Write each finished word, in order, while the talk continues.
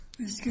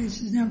This case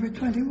is number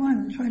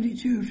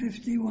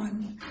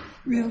 21-2251,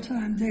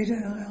 Realtime Data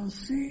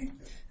LLC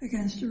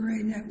against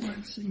Array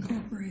Networks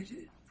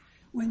Incorporated.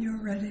 When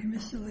you're ready,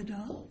 Mr.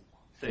 Liddell.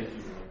 Thank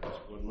you.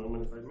 Just one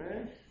moment, if I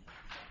may.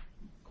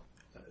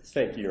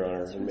 Thank you, Your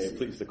Honor, and may it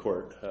please the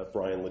Court,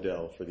 Brian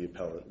Liddell for the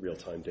appellant,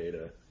 Realtime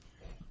Data.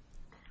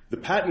 The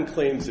patent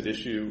claims at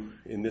issue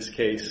in this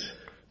case,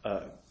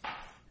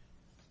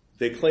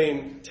 they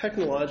claim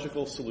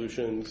technological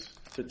solutions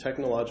to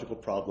technological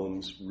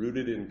problems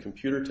rooted in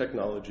computer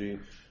technology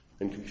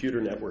and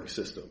computer network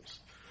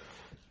systems.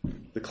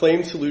 The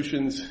claimed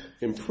solutions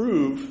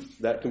improve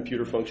that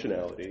computer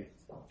functionality,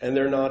 and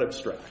they're not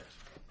abstract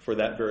for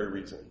that very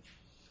reason.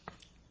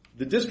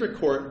 The district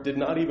court did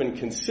not even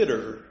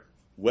consider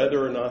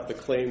whether or not the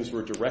claims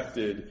were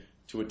directed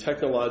to a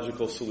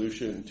technological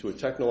solution to a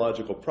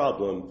technological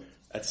problem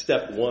at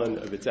step one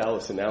of its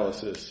Alice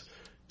analysis,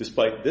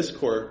 despite this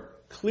court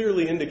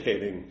clearly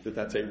indicating that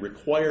that's a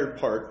required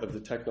part of the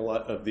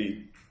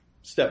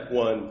step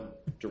one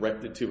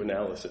directed to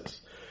analysis.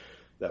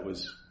 That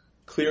was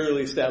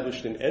clearly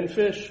established in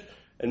EnFish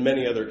and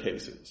many other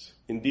cases.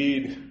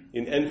 Indeed,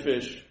 in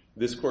EnFish,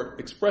 this court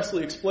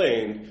expressly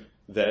explained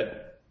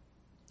that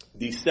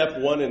the step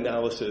one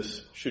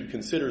analysis should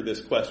consider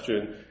this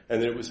question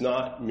and that it was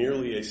not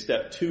merely a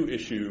step two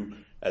issue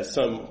as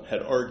some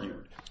had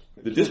argued.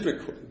 The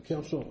district court...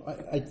 Counsel,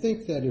 I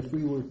think that if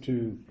we were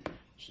to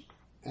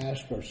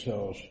ask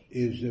ourselves,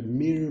 is a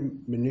mere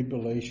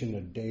manipulation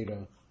of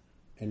data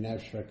an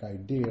abstract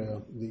idea,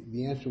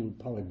 the answer would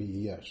probably be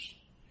yes.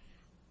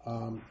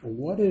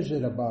 What is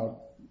it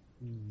about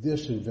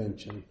this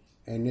invention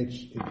and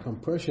its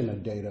compression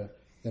of data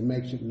that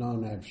makes it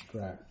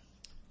non-abstract?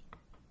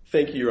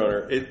 Thank you, Your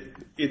Honor.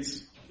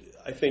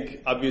 I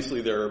think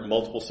obviously there are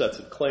multiple sets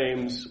of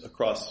claims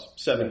across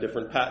 7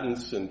 different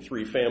patents and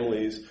 3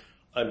 families.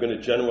 I'm going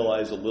to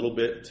generalize a little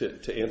bit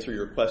to answer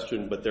your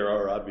question, but there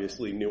are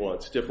obviously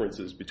nuanced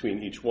differences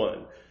between each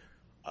one.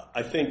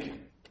 I think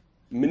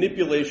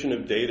manipulation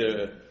of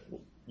data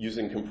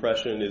using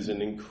compression is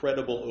an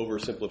incredible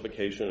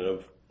oversimplification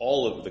of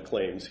all of the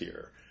claims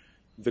here.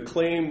 The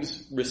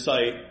claims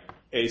recite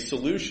a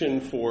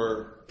solution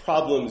for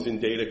problems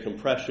in data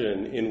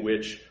compression in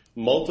which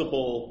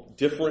multiple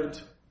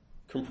different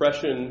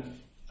compression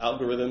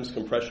algorithms,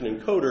 compression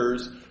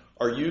encoders,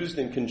 are used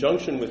in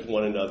conjunction with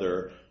one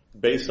another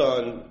based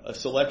on a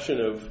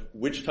selection of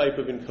which type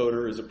of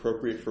encoder is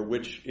appropriate for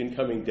which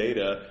incoming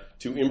data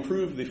to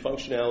improve the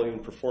functionality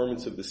and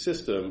performance of the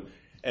system,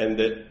 and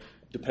that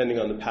depending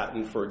on the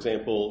patent, for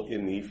example,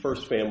 in the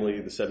first family,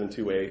 the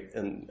 728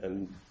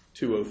 and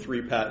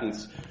 203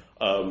 patents,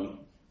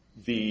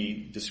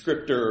 the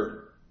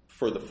descriptor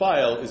for the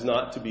file is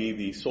not to be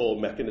the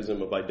sole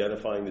mechanism of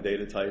identifying the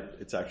data type.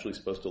 It's actually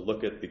supposed to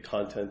look at the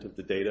content of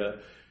the data.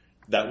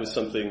 That was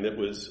something that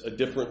was a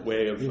different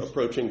way of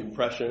approaching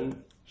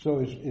compression. So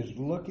is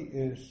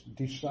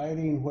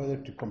deciding whether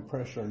to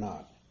compress or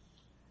not.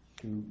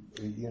 You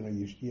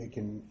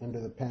can,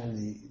 under the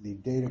patent, the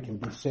data can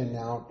be sent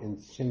out in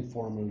the same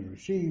form as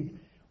received,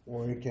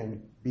 or it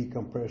can be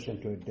compressed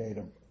into a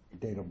data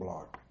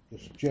block,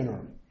 just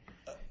generally.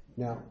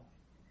 Now,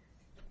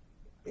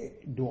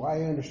 do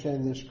I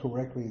understand this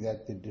correctly,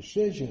 that the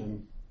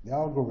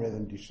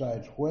algorithm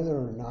decides whether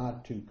or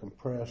not to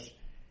compress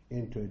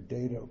into a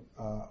data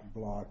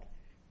block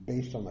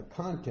based on the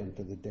content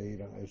of the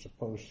data as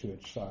opposed to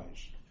its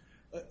size?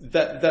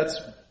 That's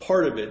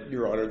part of it,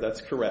 Your Honor.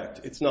 That's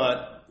correct. It's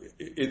not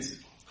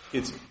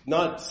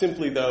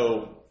simply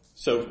though.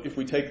 So if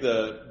we take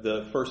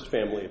the first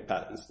family of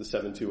patents, the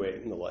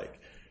 728 and the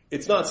like,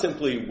 it's not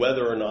simply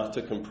whether or not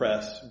to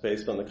compress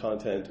based on the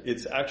content.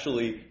 It's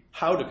actually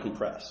how to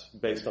compress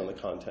based on the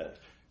content.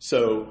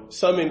 So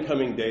some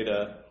incoming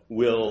data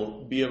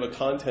will be of a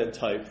content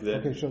type that...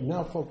 Okay, so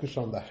now focus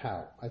on the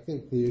how. I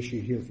think the issue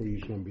here for you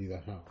is going to be the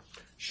how.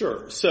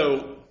 Sure.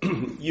 So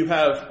you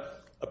have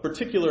a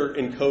particular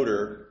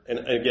encoder,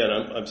 and again,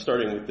 I'm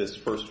starting with this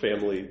first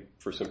family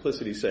for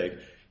simplicity's sake.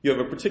 You have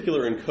a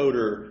particular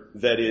encoder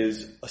that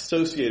is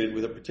associated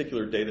with a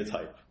particular data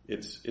type.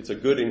 It's a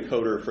good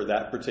encoder for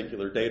that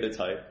particular data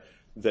type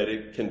that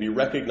it can be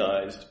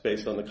recognized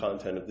based on the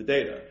content of the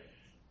data.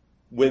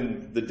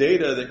 When the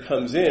data that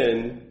comes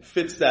in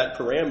fits that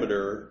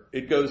parameter,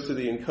 it goes to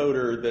the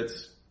encoder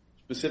that's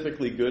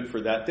specifically good for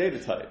that data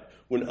type.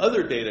 When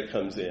other data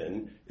comes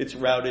in, it's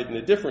routed in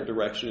a different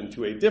direction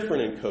to a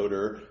different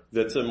encoder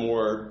that's a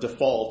more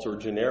default or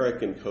generic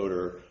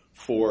encoder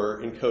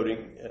for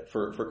encoding,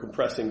 for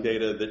compressing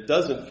data that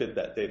doesn't fit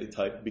that data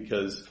type,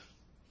 because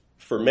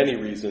for many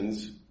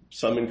reasons,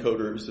 some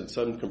encoders and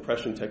some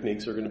compression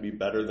techniques are going to be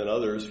better than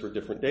others for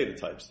different data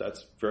types.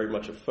 That's very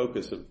much a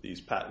focus of these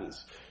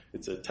patents.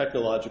 It's a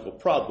technological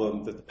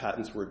problem that the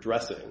patents were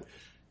addressing,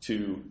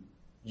 to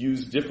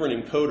use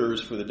different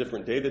encoders for the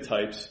different data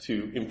types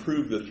to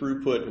improve the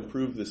throughput,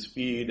 improve the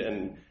speed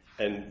and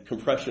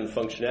compression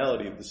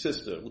functionality of the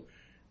system.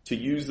 to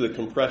use the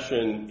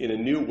compression in a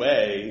new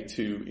way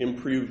to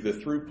improve the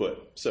throughput.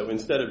 So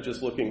instead of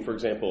just looking, for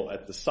example,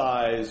 at the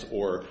size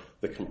or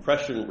the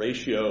compression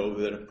ratio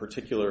that a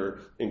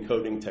particular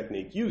encoding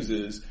technique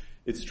uses,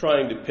 it's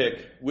trying to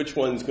pick which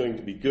one's going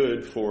to be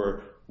good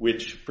for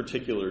which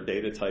particular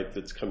data type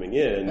that's coming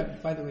in.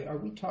 By the way, are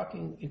we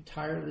talking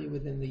entirely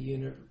within the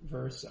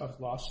universe of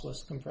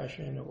lossless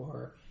compression,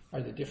 or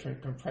are the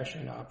different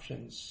compression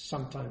options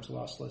sometimes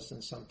lossless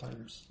and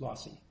sometimes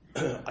lossy?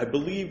 I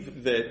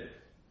believe that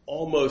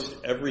almost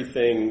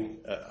everything,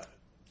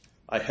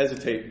 I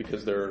hesitate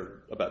because there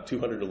are about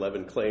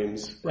 211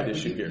 claims at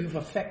issue here. You've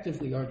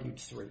effectively argued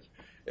 3.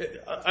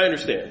 I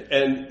understand.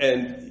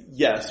 And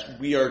yes,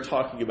 we are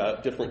talking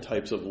about different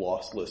types of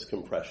lossless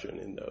compression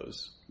in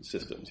those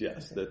systems,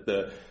 yes. Okay.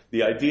 That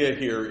the idea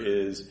here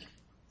is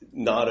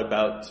not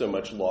about so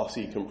much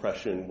lossy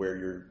compression where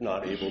you're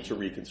not able to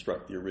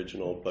reconstruct the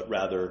original, but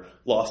rather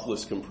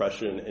lossless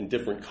compression and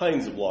different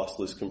kinds of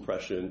lossless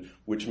compression,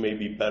 which may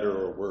be better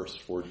or worse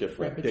for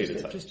different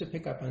data types. Just to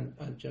pick up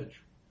on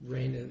Judge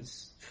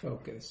Reyna's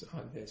focus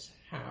on this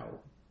how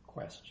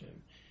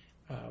question,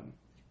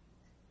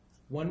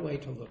 one way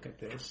to look at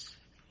this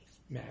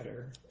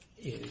matter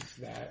is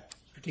that,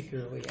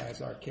 particularly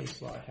as our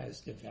case law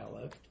has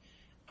developed,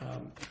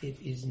 it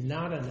is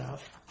not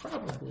enough,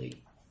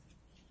 probably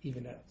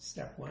even at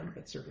step 1,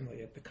 but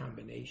certainly at the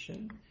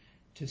combination,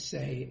 to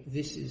say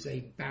this is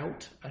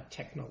about a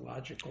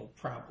technological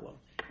problem.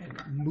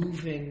 And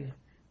moving,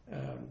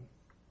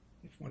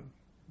 if one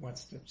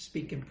wants to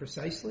speak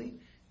imprecisely,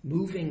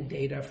 moving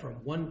data from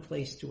one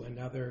place to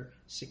another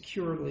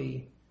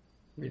securely,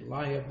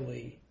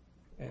 reliably,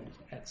 and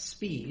at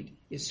speed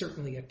is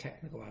certainly a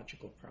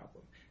technological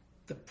problem.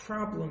 The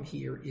problem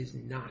here is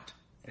not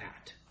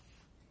that.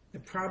 The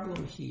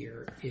problem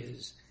here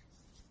is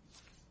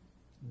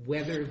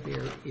whether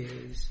there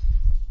is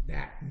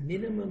that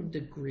minimum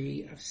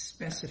degree of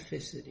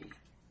specificity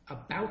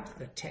about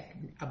a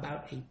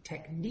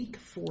technique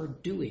for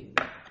doing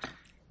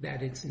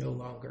that it's no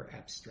longer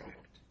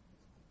abstract.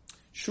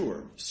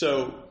 Sure.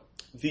 So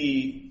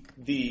the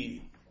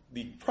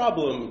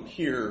problem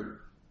here,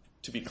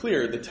 to be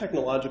clear, the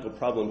technological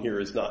problem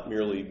here is not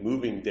merely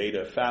moving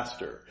data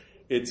faster.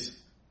 It's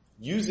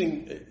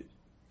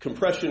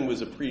compression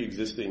was a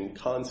pre-existing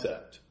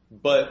concept,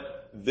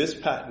 but this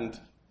patent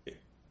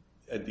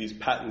and these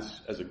patents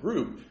as a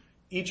group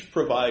each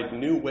provide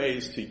new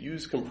ways to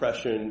use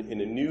compression in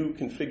a new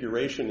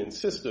configuration in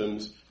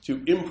systems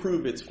to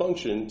improve its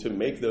function to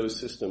make those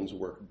systems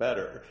work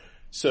better.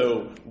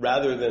 So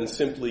rather than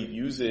simply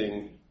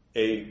using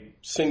a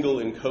single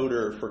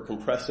encoder for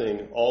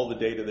compressing all the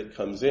data that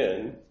comes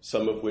in,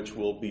 some of which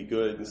will be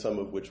good and some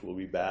of which will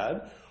be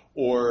bad,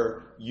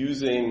 or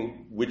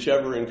using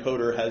whichever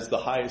encoder has the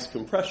highest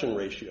compression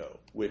ratio,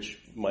 which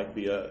might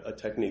be a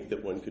technique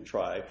that one could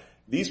try.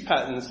 These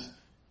patents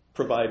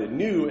provide a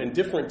new and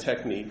different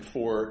technique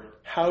for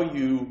how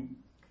you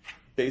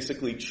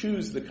basically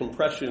choose the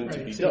compression to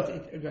be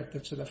done.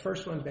 So the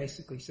first one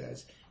basically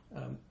says,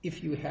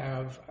 if you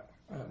have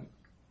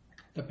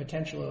the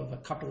potential of a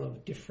couple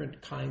of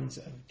different kinds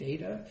of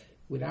data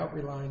without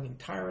relying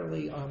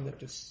entirely on a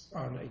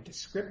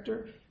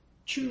descriptor,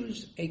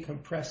 choose a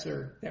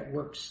compressor that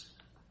works.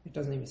 It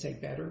doesn't even say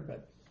better,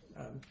 but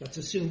let's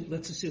assume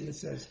it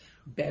says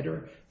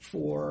better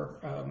for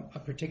a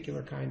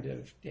particular kind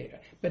of data.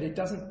 But it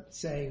doesn't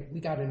say we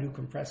got a new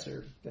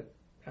compressor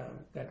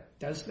that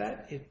does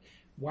that.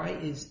 Why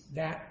is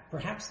that?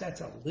 Perhaps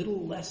that's a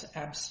little less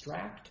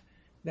abstract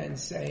than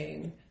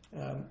saying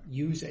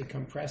use a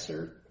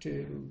compressor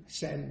to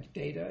send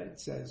data.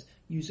 It says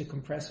use a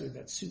compressor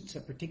that suits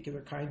a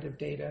particular kind of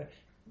data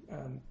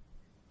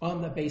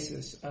on the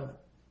basis of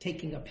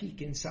taking a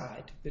peek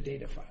inside the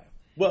data file.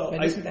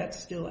 But isn't that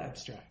still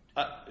abstract?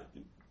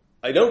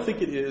 I don't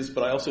think it is,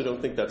 but I also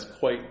don't think that's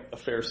quite a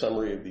fair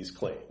summary of these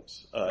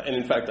claims. And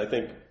in fact, I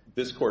think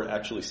this court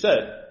actually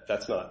said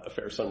that's not a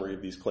fair summary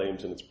of these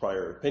claims in its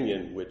prior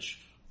opinion,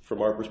 which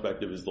from our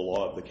perspective is the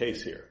law of the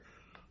case here.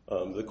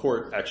 The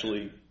court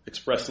actually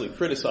expressly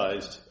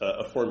criticized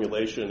a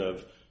formulation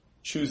of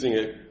choosing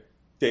a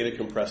data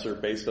compressor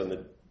based on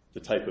the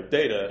type of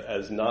data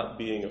as not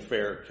being a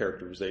fair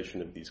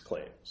characterization of these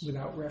claims.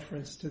 Without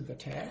reference to the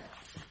tag?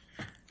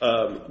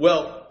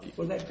 Well,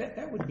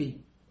 that would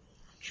be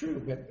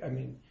true, but I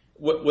mean...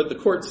 What the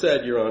court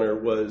said, Your Honor,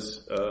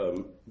 was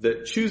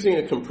that choosing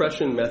a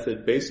compression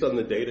method based on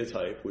the data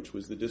type, which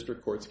was the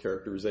district court's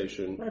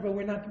characterization... Right, but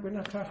we're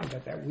not talking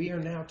about that. We are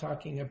now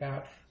talking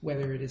about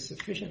whether it is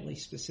sufficiently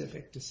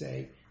specific to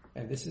say,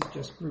 and this is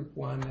just group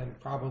 1 and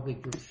probably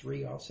group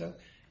 3 also,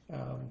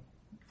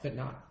 but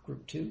not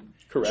group 2.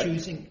 Correct.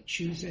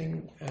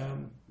 Choosing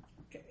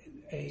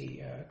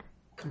a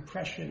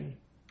compression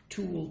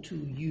tool to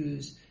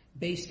use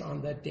based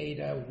on the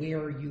data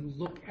where you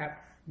look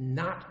at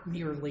not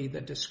merely the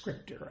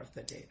descriptor of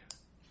the data.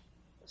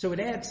 So it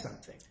adds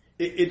something.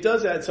 It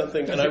does add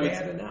something. Does it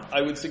add enough?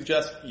 I would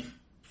suggest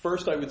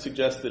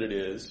that it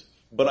is,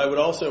 but I would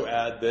also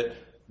add that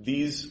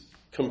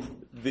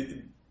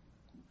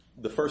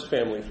the first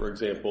family, for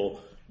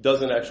example,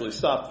 doesn't actually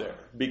stop there,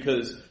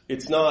 because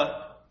it's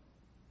not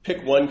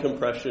pick one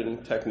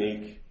compression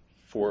technique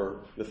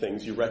for the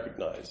things you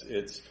recognize.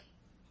 It's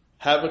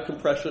have a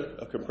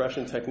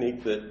compression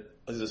technique that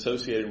is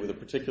associated with a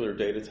particular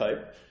data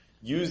type,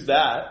 use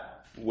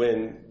that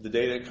when the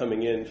data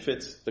coming in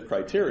fits the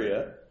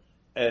criteria,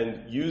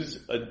 and use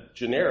a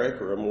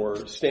generic or a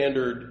more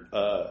standard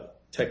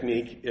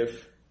technique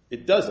if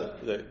it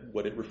doesn't.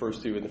 What it refers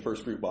to in the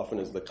first group often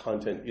is the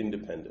content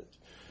independent.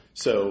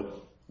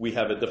 So we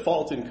have a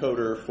default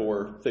encoder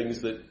for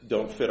things that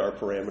don't fit our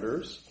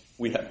parameters.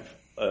 We have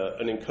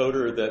an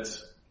encoder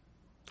that's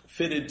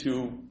fitted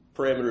to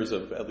parameters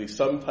of at least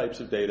some types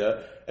of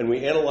data, and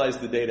we analyze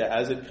the data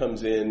as it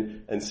comes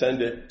in and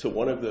send it to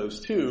one of those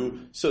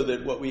two, so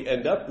that what we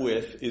end up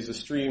with is a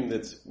stream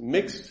that's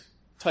mixed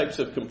types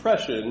of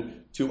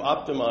compression to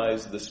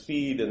optimize the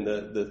speed and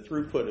the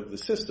throughput of the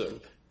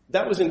system.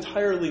 That was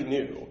entirely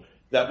new.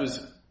 That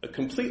was a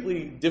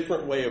completely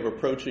different way of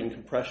approaching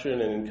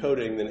compression and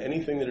encoding than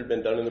anything that had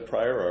been done in the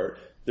prior art.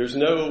 There's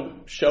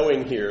no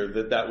showing here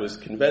that that was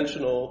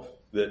conventional,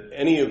 that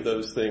any of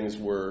those things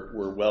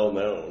were well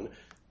known.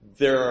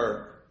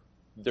 There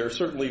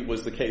certainly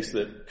was the case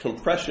that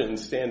compression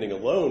standing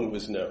alone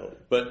was known,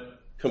 but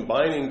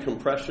combining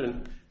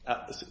compression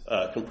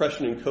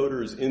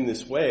encoders in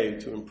this way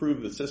to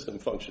improve the system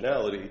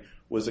functionality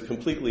was a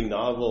completely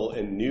novel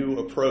and new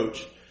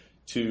approach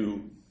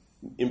to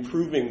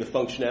improving the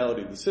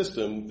functionality of the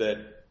system that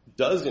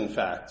does in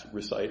fact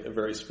recite a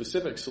very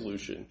specific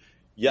solution.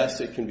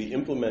 Yes, it can be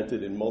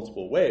implemented in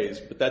multiple ways,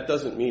 but that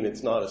doesn't mean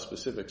it's not a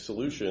specific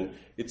solution.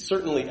 It's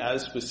certainly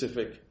as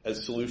specific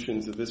as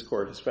solutions that this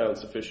court has found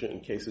sufficient in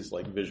cases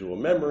like visual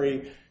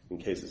memory, in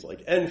cases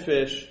like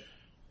ENFISH,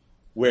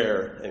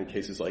 in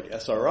cases like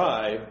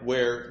SRI,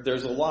 where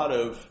there's a lot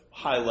of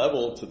high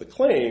level to the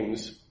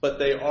claims, but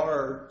they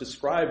are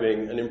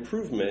describing an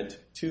improvement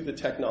to the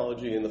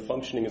technology and the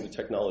functioning of the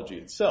technology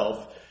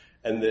itself,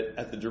 and that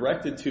at the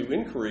directed to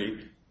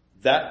inquiry,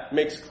 that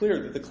makes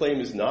clear that the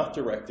claim is not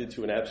directed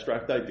to an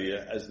abstract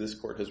idea, as this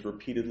court has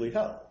repeatedly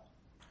held.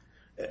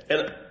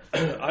 And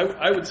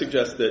I would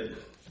suggest that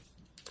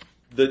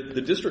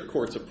the district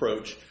court's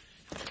approach,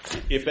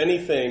 if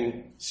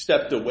anything,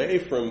 stepped away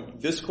from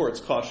this court's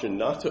caution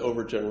not to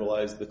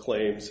overgeneralize the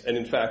claims, and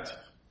in fact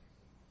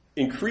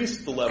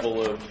increased the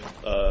level of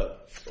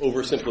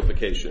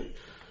oversimplification.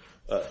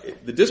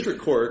 The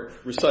district court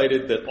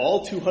recited that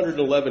all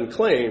 211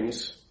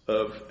 claims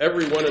of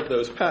every one of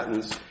those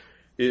patents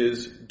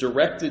is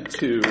directed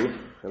to,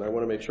 and I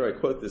want to make sure I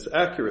quote this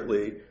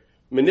accurately,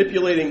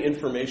 manipulating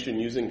information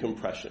using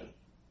compression.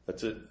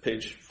 That's at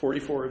page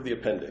 44 of the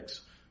appendix.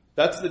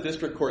 That's the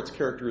district court's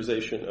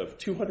characterization of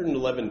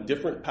 211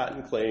 different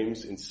patent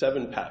claims in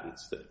 7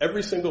 patents, that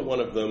every single one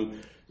of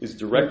them is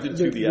directed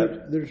to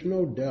the... There's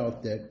no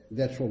doubt that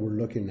that's what we're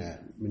looking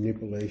at,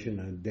 manipulation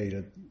of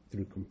data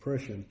through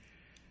compression.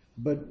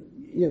 But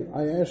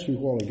I asked you a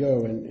while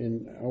ago,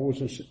 and I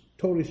wasn't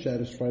totally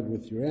satisfied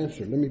with your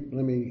answer. Let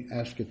me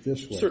ask it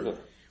this way. Certainly.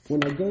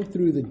 When I go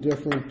through the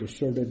different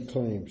asserted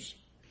claims,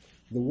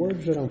 the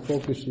words that I'm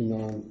focusing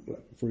on,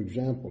 for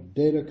example,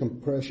 data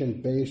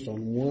compression based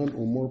on one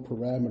or more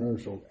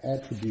parameters or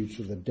attributes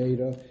of the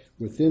data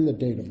within the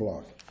data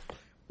block.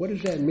 What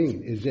does that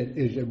mean? Is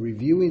it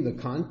reviewing the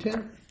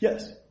content?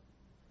 Yes.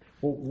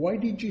 Well, why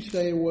did you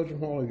say it was a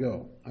while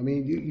ago? I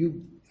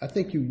mean, I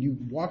think you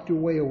walked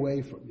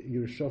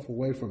yourself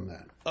away from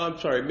that. I'm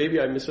sorry, maybe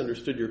I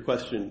misunderstood your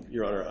question,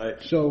 Your Honor.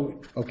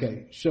 So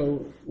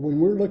when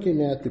we're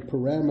looking at the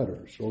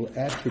parameters or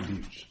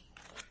attributes,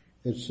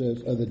 it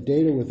says the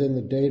data within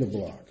the data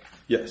block.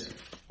 Yes.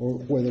 Or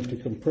whether to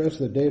compress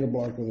the data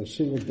block with a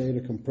single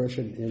data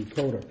compression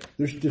encoder.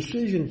 There's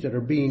decisions that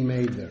are being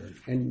made there,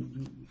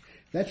 and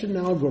that's an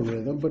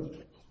algorithm. But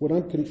what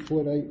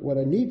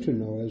I need to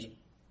know is,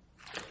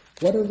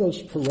 what are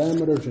those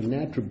parameters and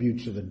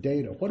attributes of the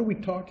data? What are we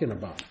talking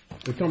about?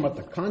 We're talking about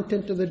the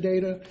content of the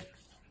data?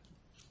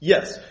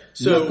 Yes.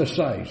 So not the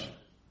size.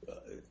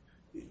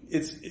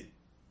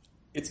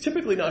 It's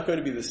typically not going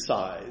to be the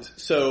size.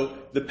 So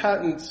the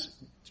patent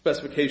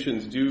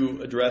specifications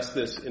do address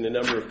this in a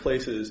number of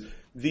places.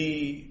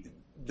 The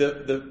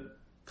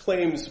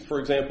claims, for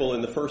example,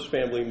 in the first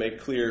family make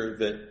clear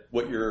that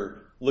what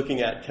you're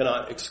looking at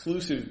cannot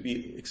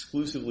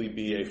exclusively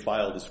be a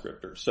file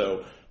descriptor.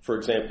 So, for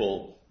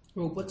example...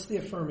 Well, what's the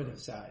affirmative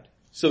side?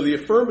 So the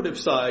affirmative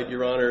side,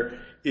 Your Honor,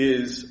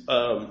 is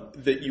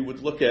that you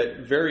would look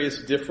at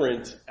various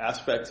different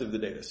aspects of the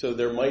data. So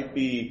there might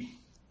be...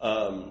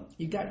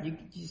 You've got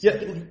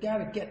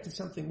to get to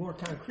something more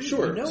concrete.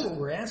 Sure. You know what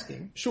we're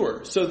asking.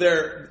 Sure. So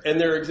there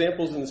are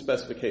examples in the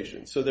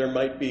specification. So there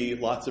might be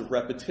lots of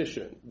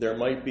repetition. There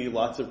might be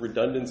lots of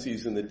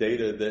redundancies in the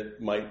data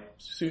that might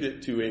suit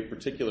it to a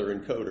particular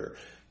encoder.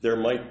 There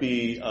might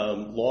be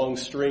long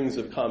strings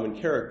of common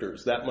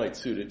characters. That might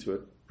suit it to a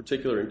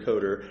particular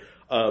encoder.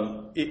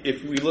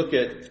 If we look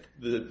at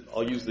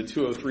I'll use the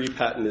 203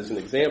 patent as an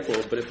example,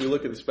 but if we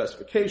look at the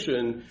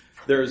specification,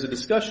 there is a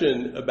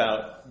discussion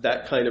about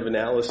that kind of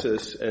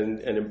analysis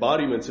and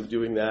embodiments of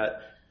doing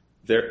that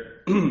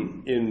There,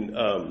 in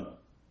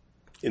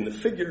the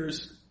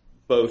figures,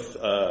 both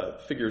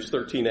figures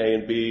 13A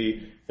and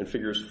B and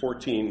figures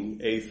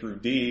 14A through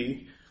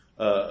D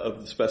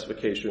of the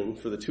specification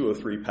for the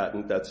 203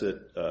 patent, that's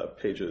at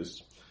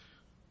pages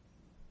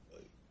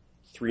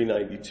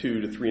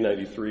 392 to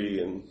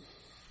 393 and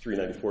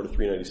 394 to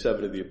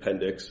 397 of the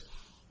appendix.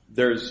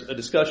 There's a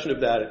discussion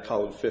of that at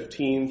column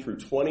 15 through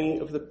 20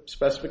 of the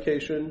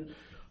specification.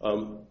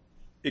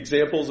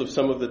 Examples of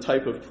some of the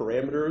type of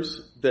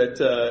parameters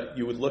that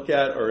you would look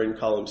at are in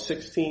column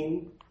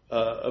 16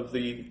 of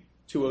the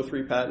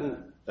 203 patent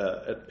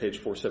at page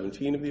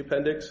 417 of the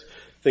appendix.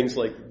 Things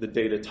like the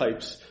data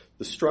types,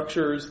 the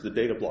structures, the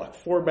data block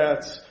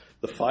formats,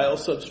 the file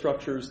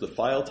substructures, the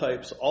file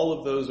types. All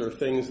of those are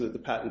things that the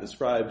patent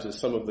describes as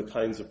some of the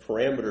kinds of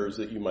parameters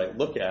that you might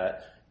look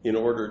at in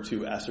order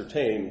to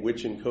ascertain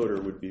which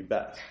encoder would be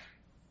best.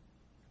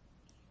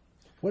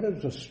 What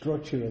does the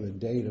structure of the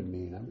data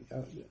mean?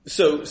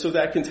 So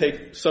that can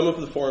take some of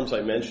the forms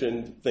I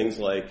mentioned, things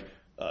like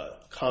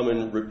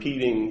common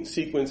repeating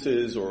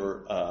sequences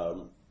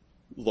or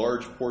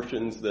large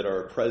portions that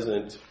are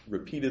present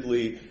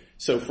repeatedly.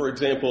 So, for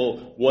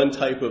example, one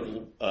type of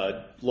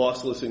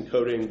lossless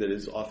encoding that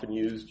is often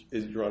used,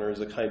 Your Honor, is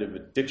a kind of a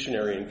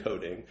dictionary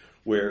encoding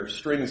where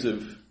strings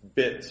of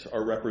bits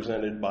are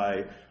represented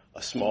by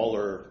a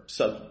smaller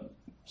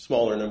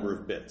number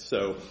of bits.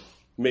 So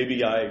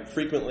maybe I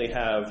frequently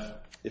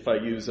have, if I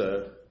use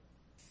a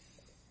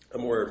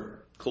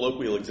more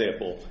colloquial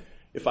example,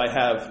 if I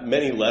have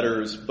many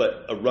letters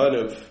but a run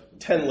of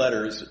 10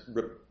 letters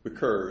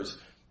recurs,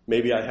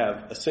 maybe I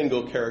have a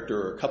single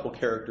character or a couple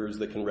characters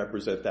that can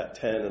represent that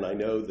 10, and I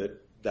know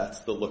that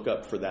that's the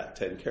lookup for that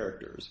 10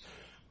 characters.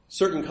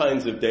 Certain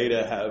kinds of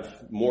data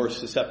have more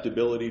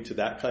susceptibility to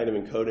that kind of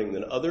encoding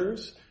than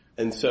others,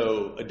 and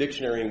so a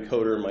dictionary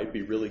encoder might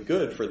be really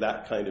good for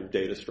that kind of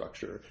data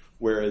structure,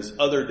 whereas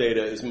other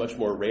data is much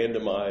more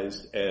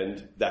randomized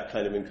and that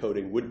kind of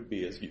encoding wouldn't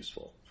be as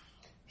useful.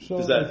 So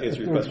does that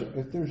answer your question?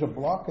 If there's a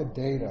block of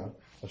data,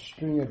 a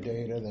string of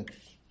data that's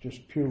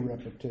just pure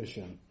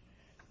repetition,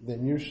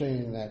 then you're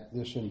saying that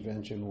this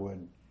invention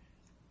would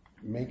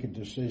make a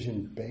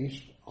decision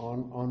based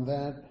on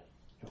that?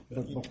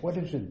 But what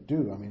does it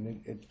do? I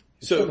mean,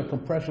 it's going to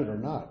compress it or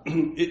not.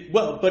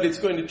 But it's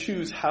going to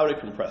choose how to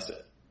compress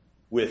it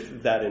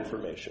with that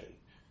information.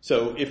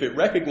 So if it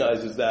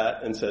recognizes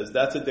that and says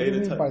that's a data type. What do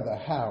you mean by the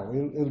how?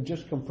 It'll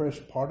just compress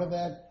part of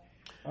that?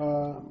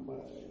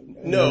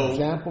 No. An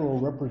example or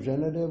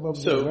representative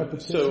of the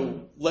repetition?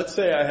 So let's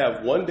say I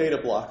have one data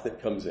block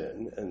that comes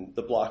in, and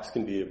the blocks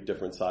can be of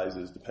different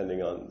sizes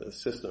depending on the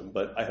system,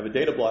 but I have a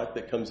data block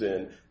that comes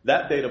in.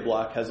 That data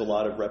block has a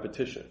lot of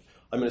repetition.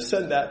 I'm going to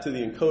send that to the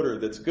encoder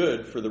that's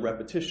good for the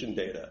repetition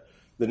data.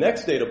 The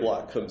next data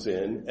block comes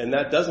in, and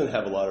that doesn't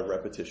have a lot of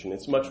repetition.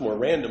 It's much more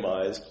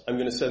randomized. I'm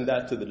going to send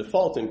that to the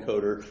default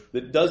encoder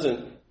that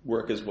doesn't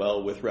work as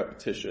well with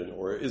repetition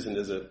or isn't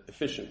as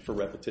efficient for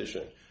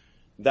repetition.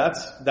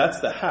 That's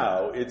the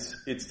how.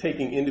 It's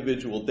taking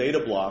individual data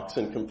blocks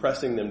and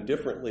compressing them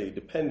differently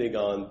depending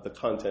on the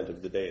content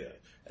of the data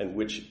and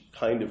which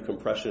kind of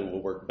compression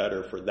will work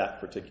better for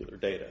that particular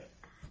data.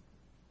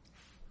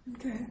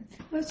 Okay.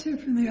 Let's hear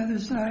from the other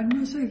side, and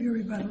we'll save your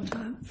rebuttal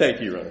time.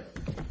 Thank you, Your Honor.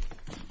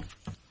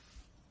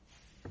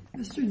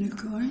 Mr.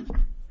 Newcorn.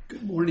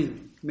 Good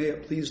morning. May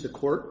it please the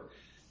court.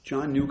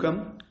 John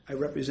Newcomb. I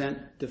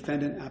represent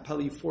defendant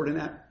appellee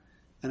Fortinet,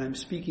 and I'm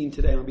speaking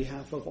today on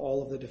behalf of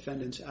all of the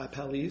defendants'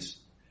 appellees.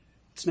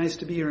 It's nice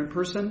to be here in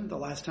person. The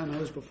last time I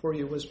was before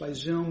you was by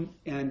Zoom,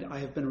 and I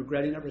have been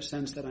regretting ever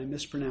since that I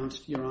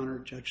mispronounced Your Honor,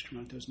 Judge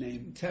Toronto's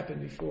name. It's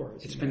happened before.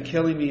 It's been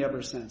killing me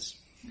ever since.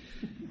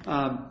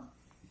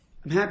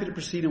 I'm happy to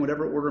proceed in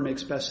whatever order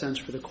makes best sense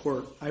for the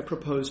court. I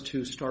propose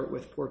to start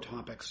with 4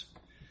 topics.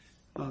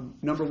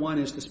 Number 1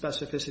 is the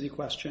specificity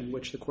question,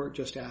 which the court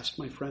just asked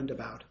my friend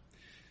about.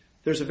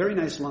 There's a very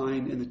nice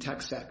line in the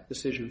TechSec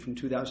decision from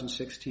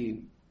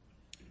 2016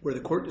 where the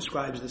court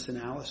describes this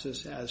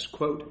analysis as,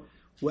 quote,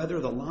 whether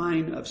the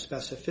line of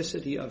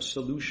specificity of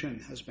solution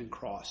has been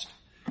crossed.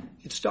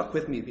 It stuck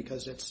with me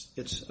because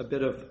it's a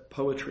bit of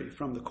poetry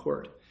from the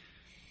court.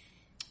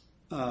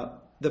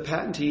 The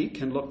patentee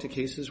can look to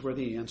cases where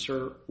the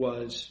answer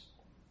was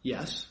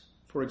yes.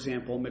 For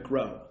example,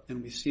 McRow.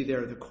 And we see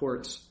there the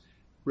court's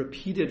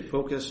repeated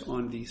focus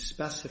on the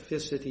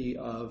specificity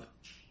of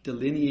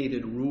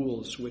delineated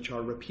rules, which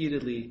are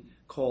repeatedly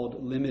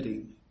called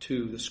limiting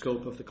to the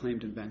scope of the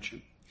claimed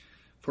invention.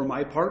 For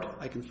my part,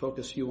 I can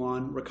focus you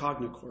on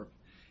Recognicorp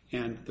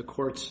and the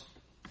court's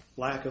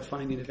lack of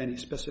finding of any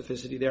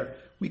specificity there.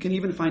 We can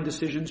even find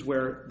decisions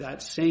where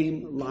that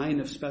same line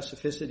of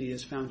specificity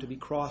is found to be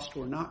crossed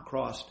or not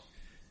crossed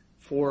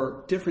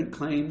for different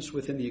claims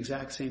within the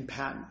exact same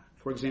patent.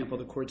 For example,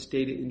 the court's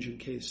data engine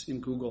case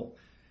in Google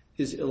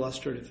is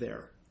illustrative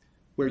there,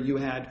 where you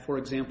had, for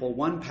example,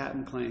 one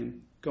patent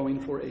claim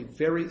going for a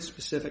very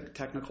specific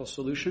technical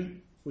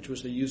solution, which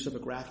was the use of a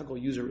graphical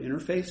user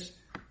interface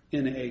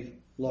in a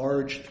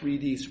large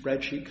 3D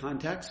spreadsheet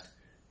context.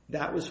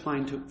 That was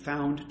found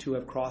to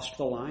have crossed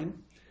the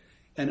line.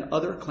 and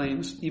other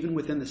claims, even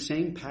within the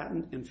same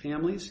patent and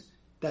families,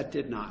 that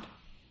did not.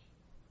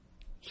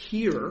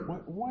 Here...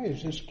 Why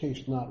is this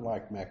case not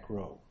like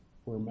McRow,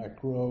 where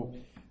McRow,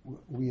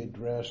 we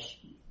address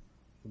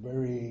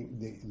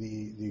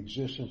the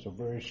existence of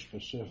very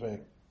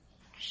specific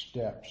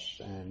steps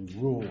and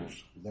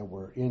rules that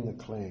were in the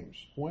claims?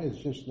 Why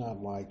is this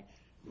not like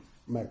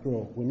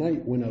McRow?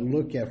 When I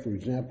look at, for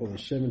example, the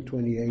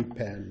 728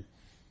 patent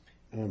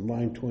on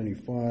line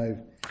 25,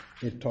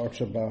 it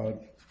talks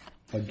about,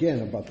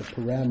 again, about the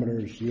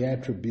parameters, the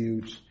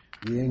attributes,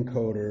 the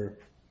encoder.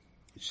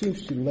 It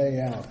seems to lay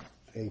out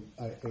a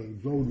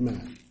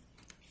roadmap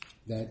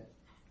that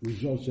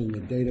results in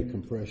the data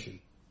compression.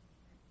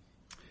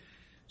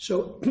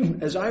 So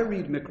as I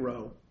read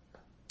McRow,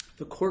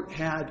 the court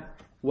had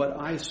what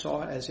I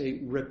saw as a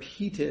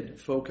repeated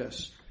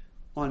focus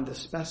on the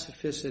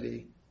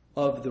specificity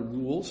of the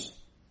rules,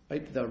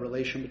 right? The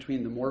relation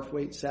between the morph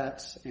weight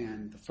sets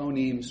and the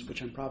phonemes,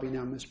 which I'm probably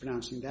now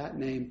mispronouncing that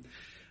name.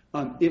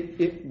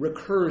 It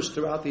recurs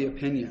throughout the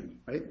opinion,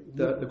 right?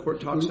 The court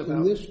talks about...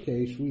 In this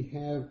case, we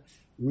have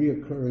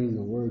reoccurring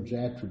the words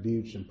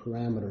attributes and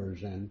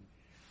parameters, and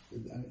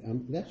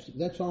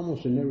that's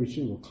almost in every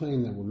single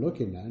claim that we're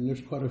looking at, and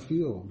there's quite a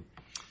few of them.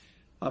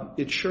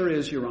 It sure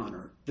is, Your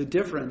Honor. The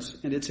difference,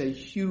 and it's a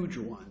huge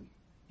one,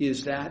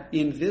 is that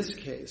in this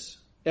case,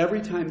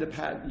 every time the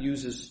patent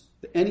uses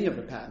any of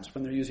the patents,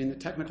 when they're using the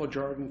technical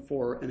jargon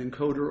for an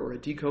encoder or a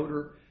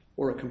decoder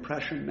or a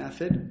compression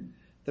method,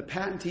 the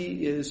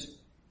patentee is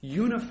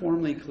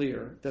uniformly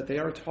clear that they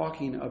are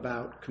talking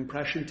about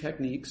compression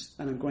techniques,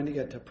 and I'm going to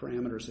get to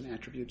parameters and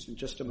attributes in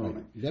just a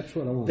moment. Right. That's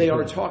what I want. They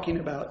are talking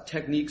about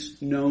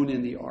techniques known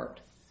in the art.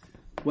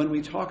 When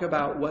we talk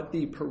about what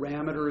the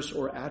parameters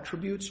or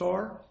attributes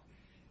are,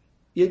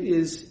 it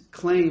is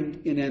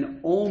claimed in an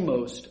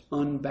almost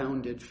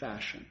unbounded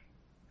fashion.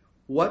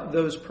 What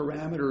those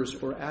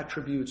parameters or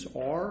attributes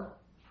are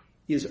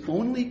is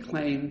only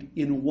claimed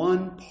in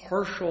one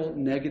partial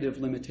negative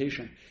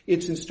limitation.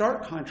 It's in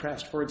stark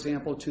contrast, for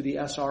example, to the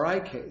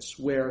SRI case,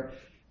 where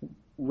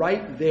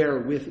right there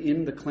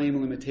within the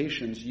claim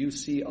limitations, you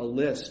see a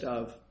list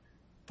of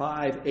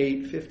 5,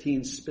 8,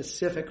 15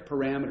 specific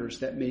parameters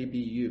that may be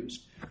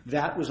used.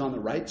 That was on the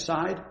right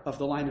side of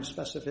the line of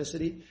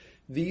specificity.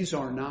 These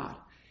are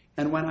not.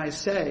 And when I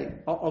say,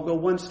 I'll go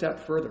one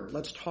step further.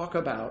 Let's talk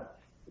about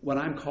what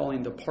I'm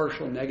calling the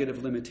partial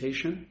negative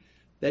limitation,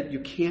 that you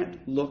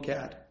can't look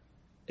at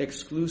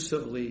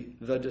exclusively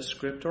the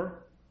descriptor.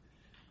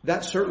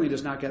 That certainly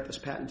does not get this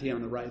patentee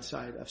on the right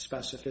side of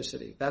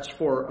specificity. That's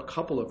for a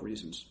couple of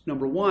reasons.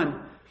 Number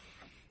one,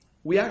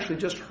 we actually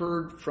just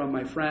heard from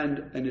my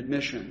friend an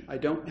admission. I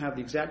don't have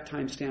the exact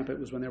timestamp. It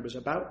was when there was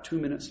about 2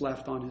 minutes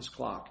left on his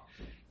clock,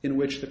 in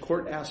which the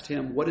court asked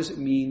him, what does it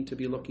mean to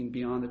be looking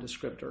beyond the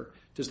descriptor?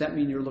 Does that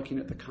mean you're looking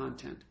at the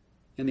content?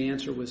 And the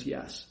answer was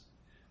yes.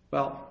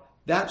 Well,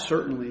 that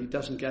certainly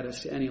doesn't get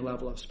us to any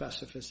level of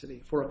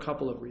specificity for a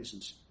couple of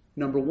reasons.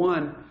 Number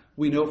one,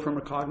 we know from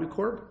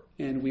Recognicorp,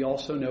 and we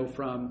also know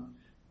from,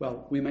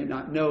 well, we might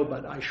not know,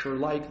 but I sure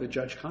like the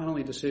Judge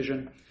Connolly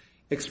decision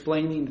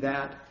explaining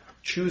that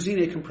choosing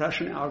a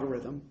compression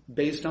algorithm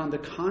based on the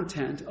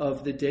content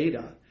of the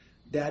data,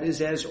 that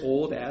is as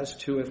old as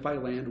 2 if by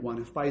land,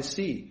 1 if by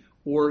sea,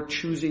 or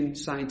choosing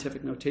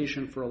scientific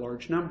notation for a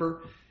large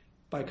number,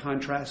 by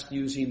contrast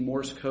using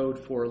Morse code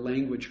for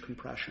language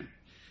compression.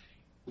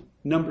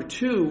 Number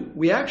two,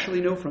 we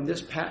actually know from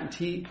this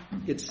patentee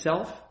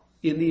itself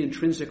in the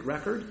intrinsic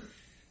record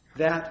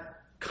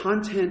that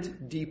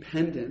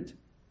content-dependent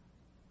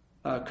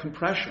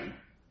compression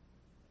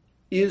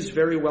is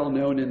very well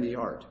known in the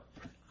art.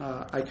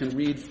 I can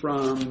read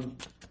from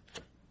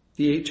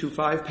the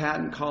 825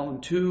 patent,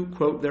 column 2,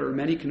 quote, there are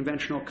many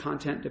conventional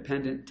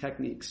content-dependent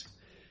techniques.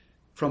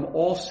 From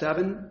all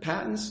 7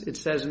 patents, it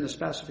says in the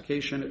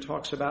specification, it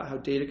talks about how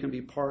data can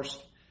be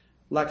parsed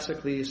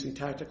lexically,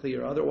 syntactically,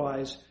 or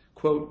otherwise,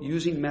 quote,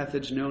 using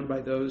methods known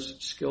by those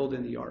skilled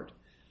in the art.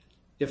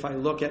 If I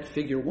look at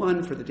figure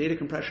 1 for the data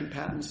compression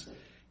patents,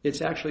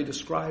 it's actually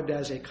described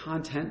as a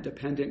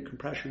content-dependent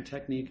compression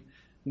technique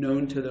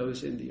known to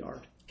those in the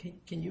art.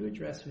 Can you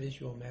address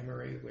visual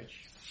memory,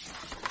 which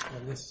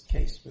when this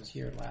case was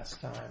here last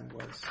time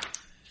was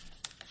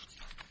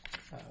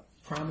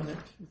prominent?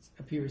 It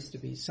appears to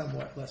be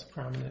somewhat less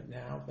prominent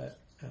now, but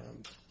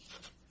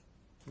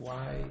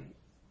why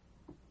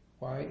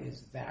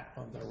is that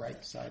on the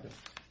right side of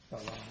the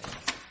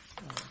line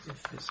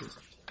if this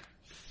isn't?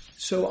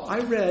 So I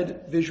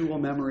read visual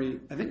memory.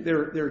 I think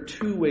there are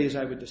 2 ways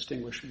I would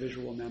distinguish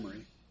visual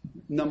memory.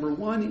 Number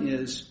one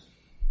is,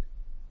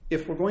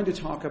 if we're going to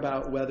talk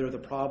about whether the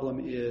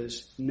problem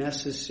is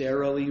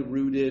necessarily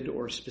rooted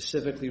or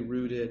specifically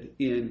rooted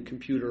in a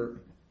computer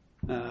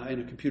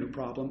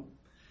problem,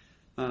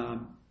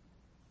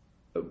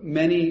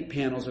 many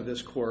panels of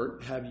this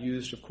court have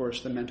used, of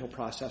course, the mental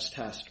process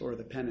test or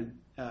the pen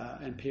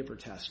and paper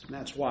test. And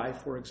that's why,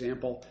 for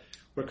example,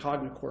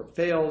 Recognicorp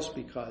fails,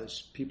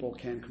 because people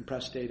can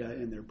compress data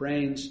in their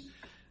brains.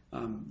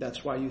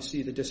 That's why you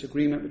see the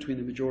disagreement between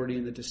the majority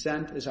and the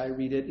dissent, as I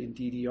read it in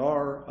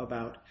DDR,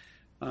 about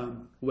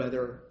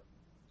whether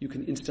you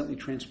can instantly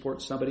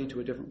transport somebody to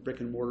a different brick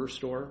and mortar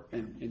store,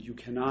 and you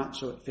cannot,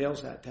 so it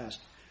fails that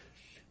test.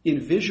 In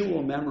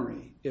visual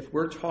memory, if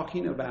we're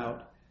talking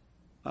about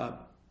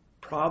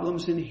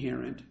problems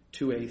inherent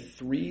to a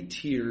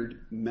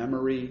 3-tiered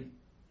memory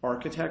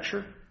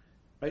architecture,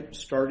 right,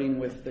 starting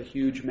with the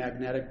huge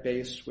magnetic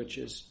base, which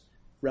is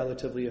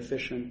relatively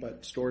efficient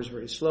but stores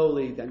very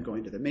slowly, then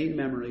going to the main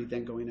memory,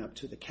 then going up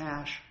to the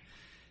cache,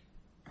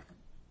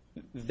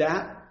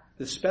 the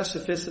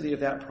specificity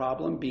of that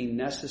problem being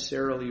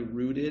necessarily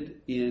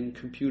rooted in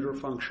computer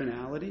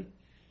functionality,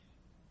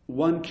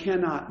 one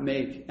cannot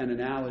make an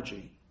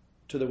analogy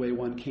to the way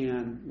one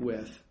can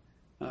with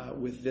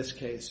this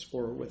case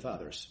or with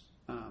others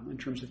in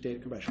terms of data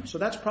compression. So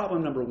that's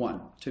problem number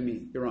one to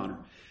me, Your Honor.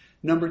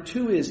 Number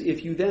two is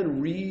if you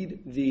then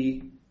read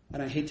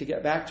and I hate to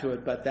get back to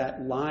it, but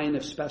that line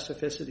of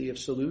specificity of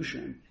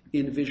solution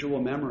in visual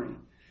memory,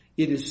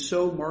 it is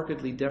so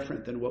markedly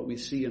different than what we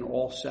see in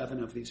all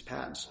 7 of these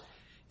patents.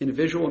 In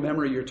visual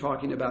memory, you're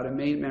talking about a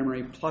main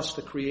memory plus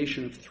the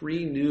creation of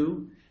 3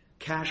 new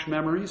cache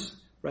memories,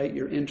 right?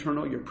 Your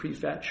internal, your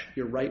prefetch,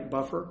 your write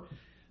buffer.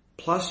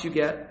 Plus you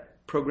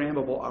get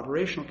programmable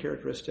operational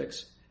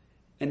characteristics.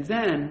 And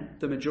then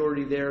the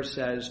majority there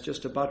says,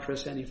 just to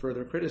buttress any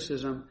further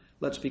criticism,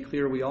 let's be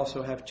clear, we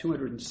also have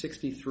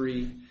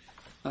 263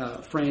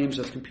 frames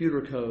of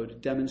computer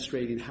code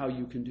demonstrating how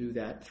you can do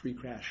that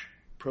 3-crash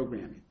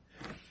programming.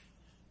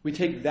 We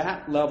take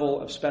that level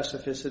of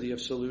specificity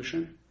of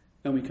solution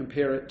and we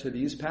compare it to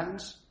these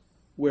patents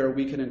where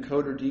we can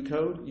encode or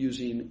decode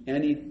using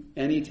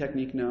any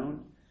technique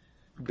known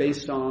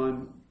based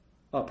on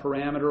a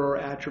parameter or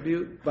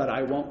attribute, but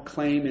I won't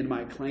claim in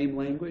my claim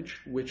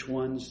language which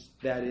ones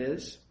that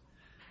is,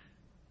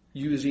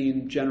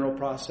 using general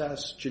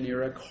process,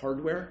 generic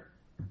hardware.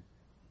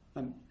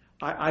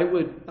 I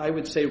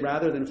would say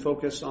rather than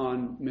focus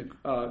on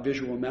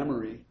visual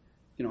memory,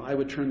 I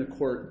would turn the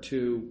court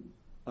to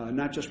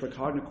not just for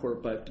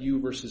Cognicorp, but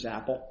you versus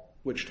Apple,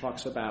 which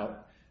talks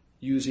about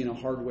using a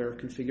hardware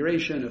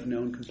configuration of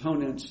known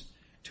components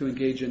to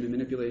engage in the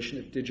manipulation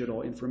of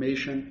digital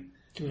information.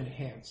 To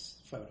enhance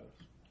photos.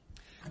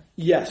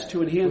 Yes,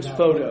 to enhance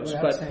photos.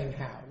 Without saying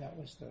how.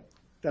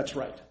 That's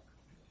right.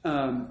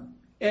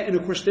 And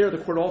of course there the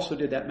court also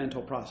did that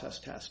mental process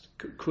test.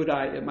 Could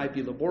I, it might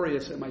be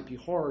laborious, it might be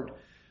hard,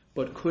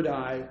 but could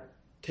I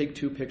take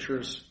 2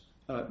 pictures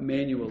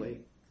manually,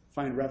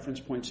 find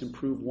reference points,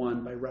 improve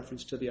one by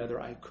reference to the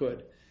other? I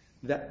could.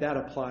 That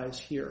applies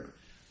here.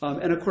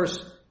 And of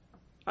course,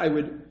 I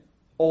would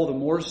all the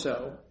more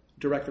so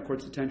direct the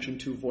court's attention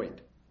to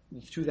Voight.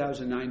 The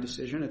 2009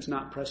 decision, it's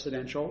not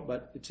precedential,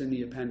 but it's in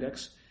the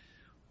appendix,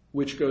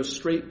 which goes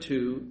straight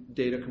to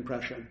data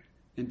compression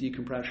and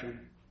decompression,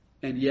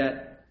 and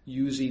yet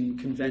using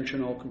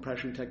conventional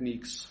compression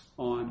techniques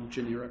on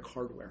generic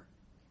hardware.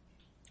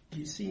 Do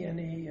you see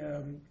any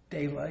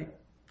daylight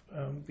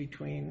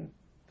between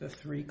the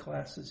 3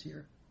 classes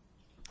here?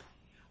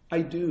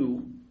 I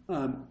do,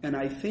 and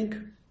I think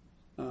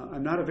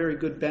I'm not a very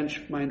good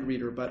bench mind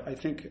reader, but I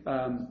think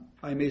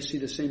I may see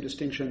the same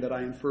distinction that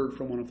I inferred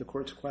from one of the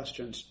court's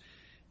questions.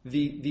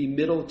 The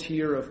middle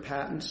tier of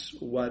patents,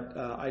 what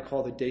I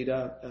call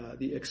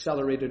the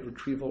accelerated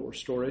retrieval or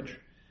storage,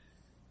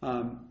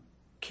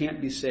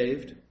 can't be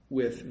saved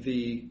with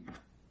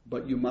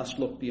but you must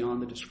look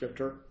beyond the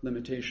descriptor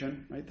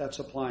limitation, right? That's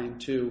applying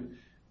to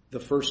the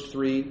first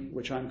 3,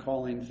 which I'm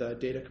calling the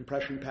data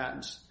compression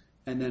patents,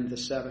 and then the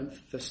 7th,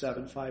 the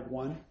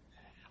 751.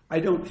 I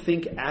don't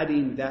think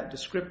adding that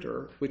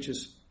descriptor,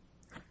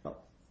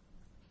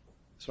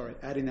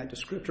 adding that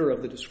descriptor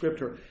of the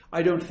descriptor,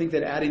 I don't think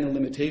that adding a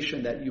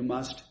limitation that you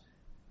must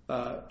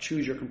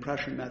choose your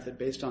compression method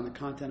based on the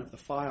content of the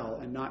file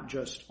and not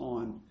just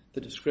on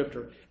the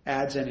descriptor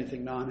adds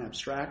anything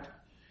non-abstract.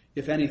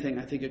 If anything,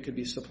 I think it could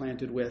be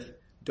supplanted with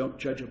don't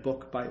judge a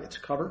book by its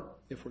cover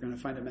if we're going to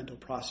find a mental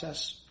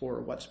process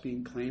for what's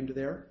being claimed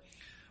there.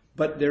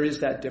 But there is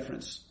that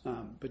difference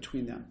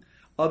between them.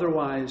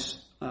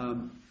 Otherwise,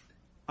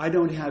 I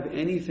don't have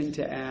anything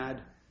to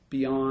add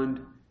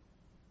beyond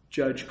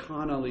Judge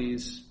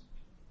Connolly's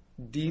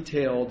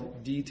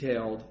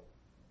detailed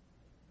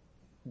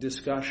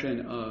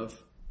discussion of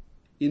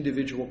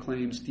individual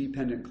claims,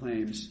 dependent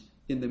claims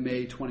in the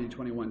May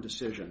 2021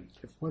 decision.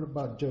 What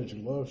about Judge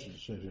Love's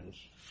decisions?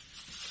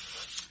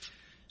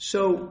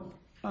 So,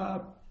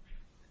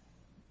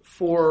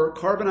 for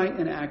Carbonite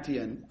and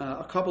Actian,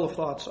 a couple of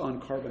thoughts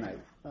on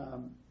Carbonite.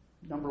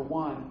 Number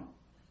one,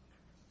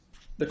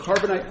 the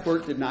Carbonite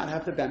court did not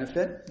have the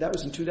benefit, that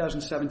was in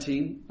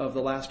 2017, of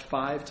the last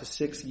 5 to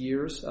 6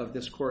 years of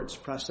this court's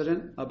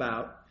precedent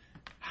about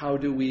how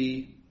do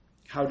we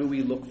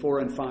look for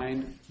and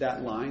find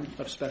that line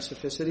of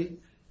specificity.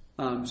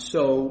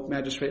 So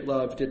Magistrate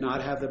Love did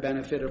not have the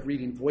benefit of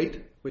reading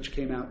Voight, which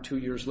came out 2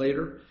 years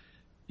later,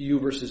 You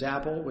versus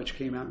Apple, which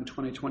came out in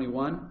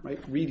 2021. Right?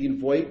 Reading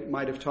Voight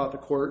might have taught the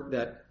court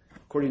that,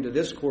 according to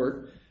this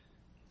court,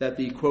 that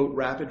the, quote,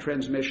 rapid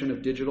transmission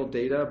of digital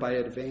data by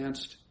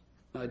advanced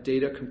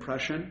data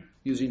compression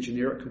using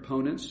generic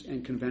components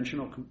and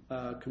conventional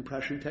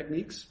compression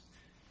techniques,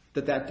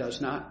 that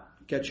does not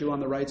get you on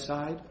the right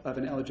side of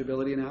an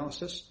eligibility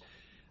analysis.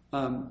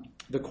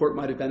 The court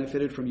might have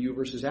benefited from U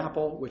versus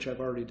Apple, which I've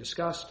already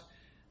discussed.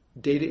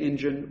 Data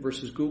engine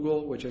versus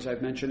Google, which, as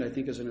I've mentioned, I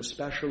think is an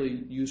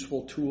especially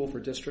useful tool for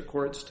district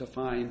courts to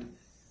find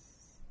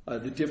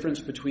the difference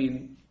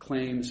between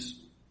claims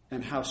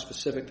and how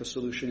specific the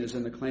solution is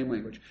in the claim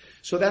language.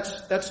 So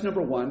that's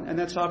number one, and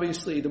that's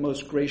obviously the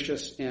most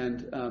gracious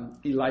and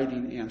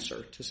eliding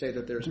answer, to say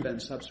that there's been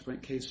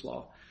subsequent case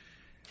law.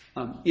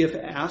 If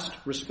asked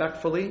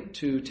respectfully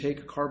to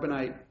take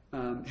carbonite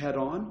head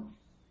on,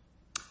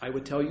 I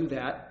would tell you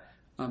that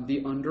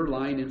the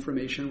underlying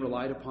information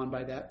relied upon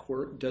by that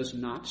court does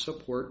not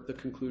support the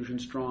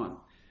conclusions drawn.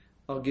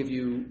 I'll give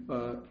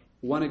you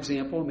one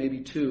example,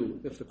 maybe two,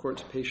 if the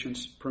court's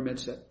patience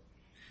permits it.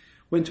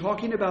 When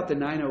talking about the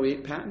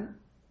 908 patent,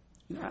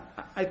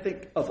 I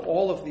think of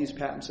all of these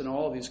patents and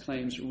all of these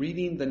claims,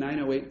 reading the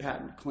 908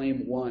 patent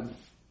claim 1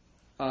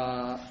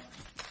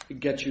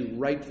 gets you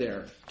right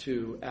there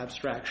to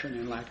abstraction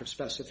and lack of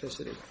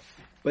specificity.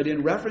 But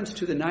in reference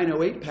to the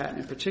 908 patent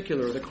in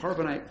particular, the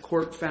Carbonite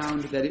court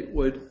found that it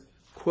would,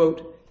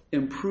 quote,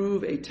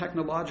 improve a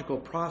technological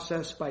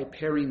process by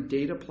pairing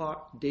data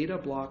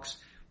blocks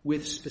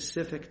with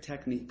specific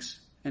techniques,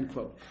 end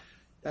quote.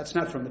 That's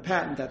not from the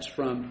patent, that's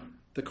from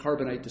the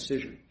Carbonite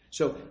decision.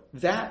 So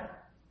that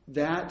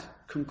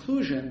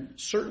conclusion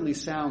certainly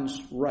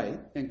sounds right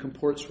and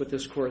comports with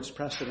this court's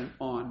precedent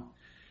on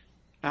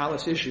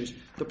Alice issues.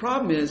 The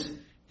problem is,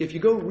 if you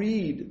go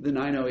read the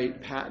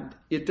 908 patent,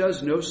 it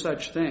does no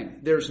such thing.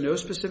 There's no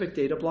specific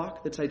data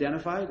block that's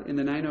identified in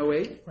the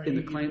 908 in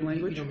the claim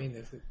language. You don't mean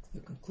that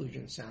the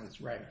conclusion sounds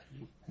right.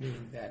 You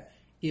mean that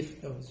if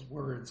those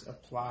words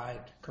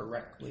applied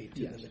correctly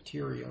to the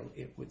material,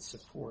 it would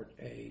support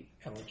a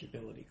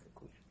eligibility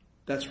conclusion.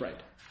 That's right.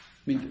 I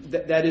mean,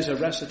 that is a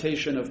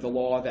recitation of the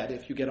law that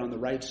if you get on the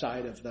right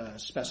side of the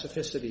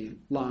specificity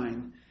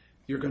line,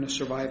 you're going to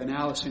survive an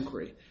Alice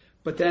inquiry.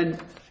 But then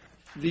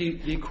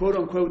the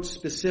quote-unquote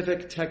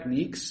specific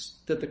techniques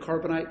that the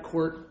Carbonite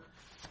court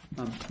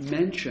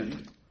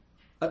mentioned,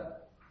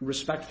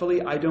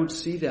 respectfully, I don't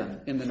see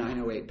them in the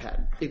 908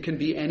 patent. It can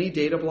be any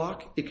data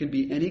block. It can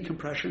be any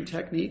compression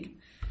technique.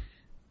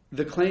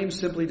 The claim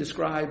simply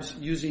describes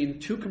using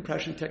two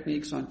compression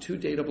techniques on two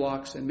data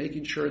blocks and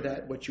making sure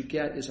that what you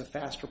get is a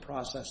faster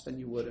process than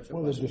you would if it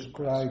wasn't. Well, it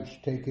describes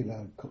taking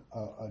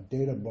a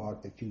data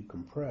block that you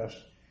compress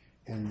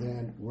and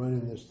then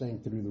running this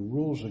thing through the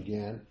rules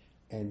again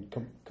and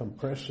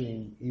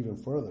compressing even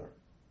further.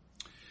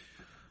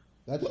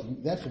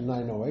 That's a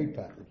 908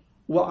 patent.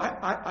 Well,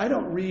 I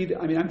don't read,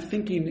 I mean, I'm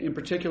thinking in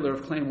particular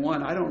of Claim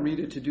 1. I don't read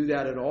it to do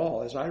that at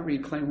all. As I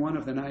read Claim 1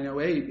 of the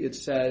 908, it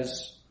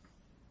says,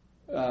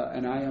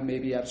 and I am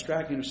maybe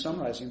abstracting or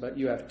summarizing, but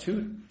you have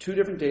two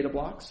different data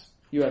blocks.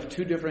 You have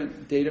two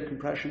different data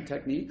compression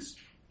techniques.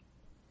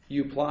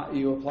 You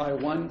apply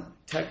one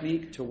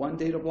technique to one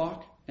data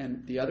block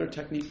and the other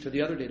technique to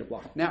the other data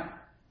block. Now,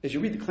 as you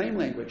read the claim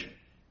language,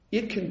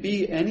 it can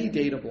be any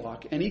data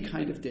block, any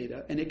kind of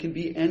data, and it can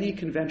be any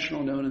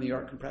conventional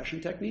known-in-the-art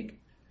compression technique.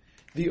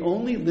 The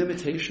only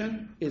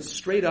limitation is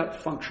straight-up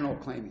functional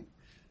claiming,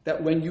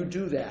 that when you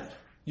do that,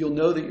 you'll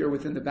know that you're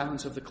within the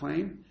bounds of the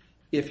claim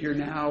if you're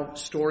now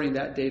storing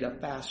that data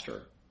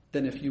faster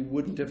than if you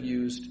wouldn't have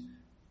used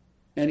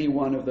any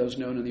one of those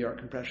known-in-the-art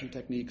compression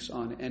techniques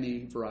on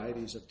any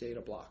varieties of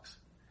data blocks.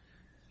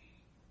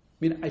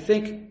 I mean, I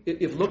think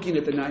if looking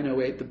at the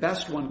 908, the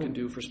best one can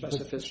do for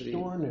specificity. But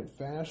storing it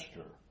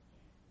faster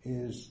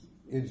is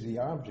the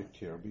object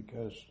here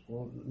because,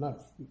 well,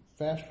 not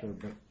faster,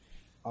 but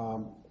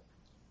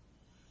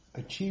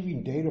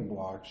achieving data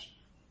blocks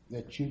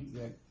that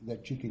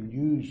you can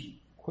use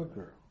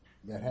quicker,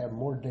 that have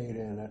more data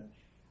in it,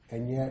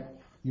 and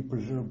yet you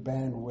preserve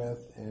bandwidth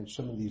and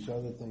some of these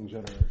other things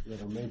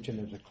that are mentioned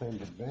as a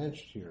claimed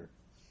advanced here.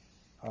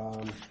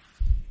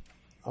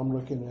 I'm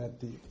looking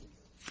at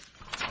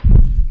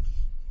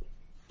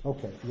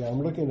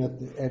I'm looking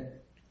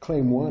at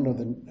Claim 1 of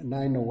the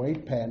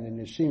 908 patent, and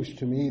it seems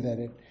to me that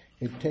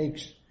it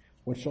takes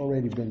what's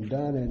already been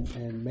done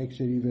and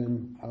makes it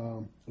even,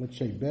 let's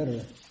say,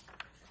 better.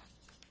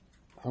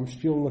 I'm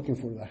still looking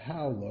for the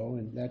how, though,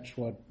 and that's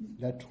why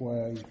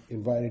I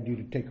invited you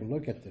to take a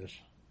look at this.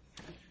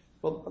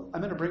 Well, I'm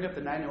going to bring up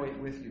the 908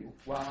 with you.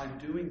 While I'm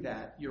doing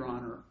that, Your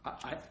Honor,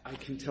 I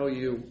can tell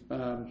you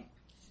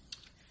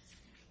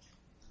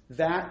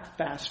that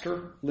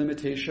faster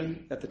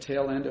limitation at the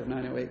tail end of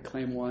 908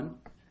 Claim 1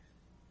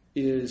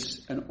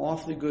 is an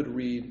awfully good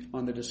read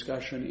on the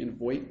discussion in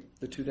Voight,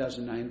 the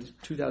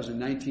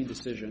 2019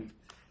 decision,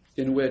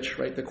 in which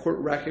the court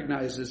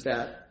recognizes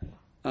that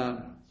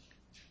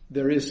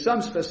there is some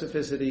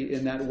specificity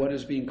in that what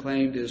is being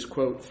claimed is,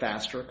 quote,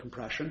 faster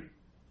compression.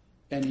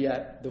 And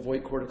yet the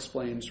Voight court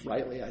explains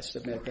rightly, I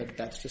submit, that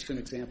that's just an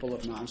example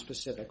of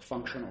nonspecific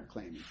functional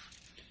claiming.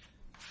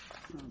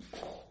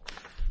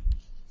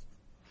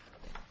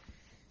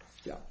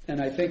 And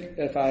I think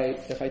if I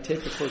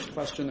take the court's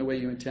question the way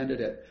you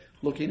intended it,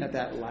 looking at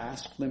that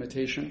last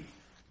limitation,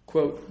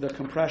 quote, the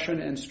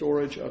compression and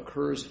storage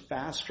occurs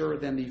faster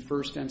than the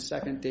first and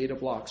second data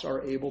blocks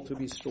are able to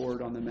be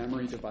stored on the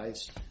memory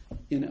device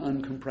in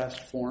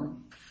uncompressed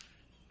form.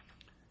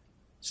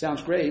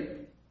 Sounds great.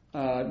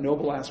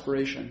 Noble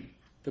aspiration.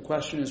 The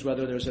question is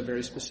whether there's a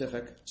very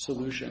specific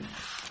solution.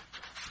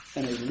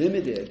 And a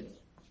limited,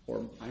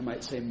 or I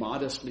might say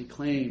modestly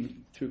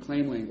claimed through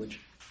claim language,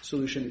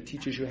 solution that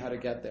teaches you how to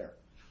get there.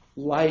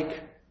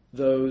 Like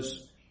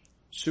those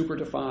super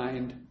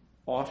defined,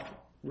 oft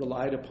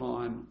relied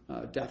upon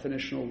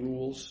definitional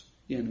rules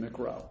in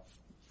McRow.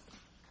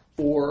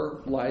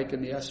 Or like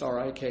in the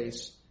SRI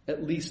case,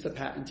 at least the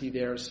patentee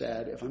there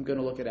said, if I'm going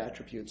to look at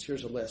attributes,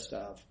 here's a list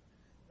of,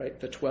 right,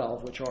 the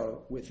 12 which are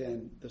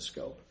within the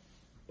scope.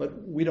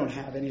 But we don't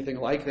have anything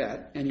like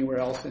that anywhere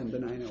else in the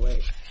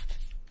 908.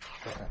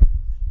 Okay.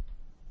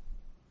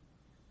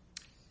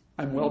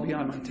 I'm well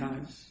beyond my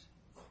time.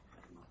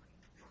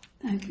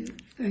 Thank you.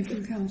 Thank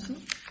you, counsel.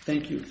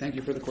 Thank you. Thank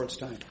you for the court's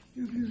time.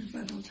 Your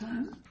rebuttal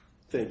time.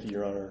 Thank you,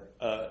 Your Honor.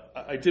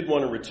 I did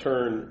want to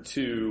return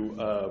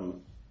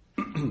to,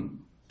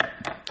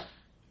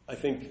 I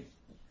think,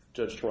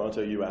 Judge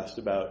Toronto, you asked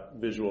about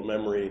visual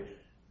memory,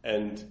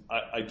 and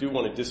I do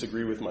want to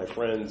disagree with my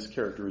friend's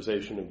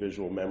characterization of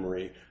visual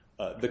memory.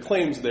 The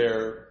claims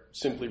there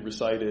simply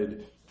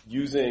recited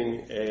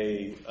using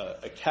a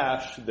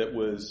cache that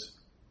was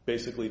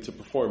basically to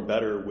perform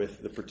better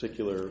with the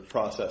particular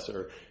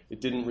processor. It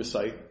didn't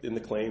recite in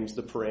the claims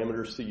the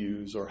parameters to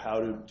use or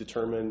how to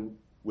determine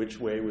which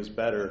way was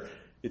better.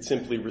 It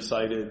simply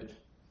recited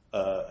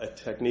a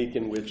technique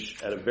in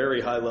which, at a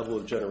very high level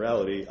of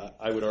generality,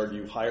 I would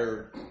argue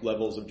higher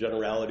levels of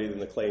generality than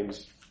the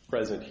claims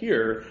present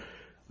here,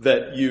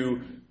 that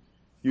you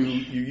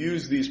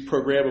use these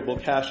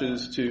programmable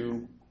caches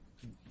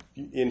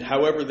in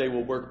however they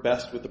will work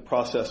best with the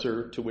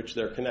processor to which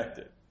they're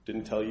connected.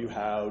 Didn't tell you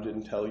how,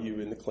 didn't tell you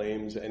in the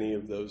claims any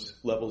of those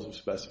levels of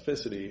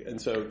specificity. And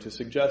so to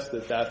suggest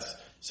that that's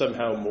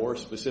somehow more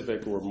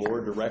specific or more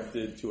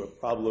directed to a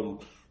problem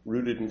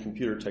rooted in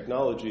computer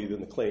technology than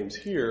the claims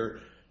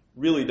here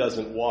really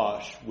doesn't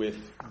wash with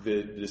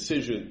the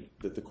decision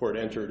that the court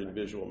entered in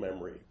visual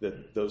memory,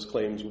 that those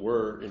claims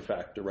were, in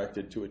fact,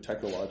 directed to a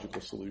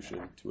technological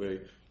solution, to a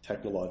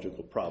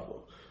technological problem.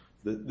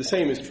 The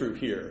same is true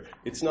here.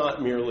 It's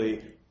not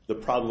merely the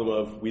problem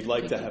of we'd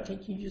like to have...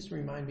 Can you just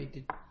remind me,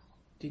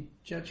 did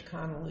Judge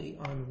Connolly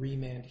on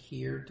remand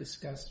here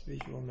discuss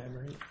visual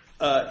memory?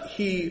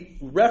 He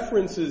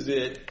references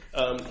it.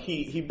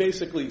 He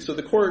basically... So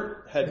the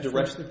court had... The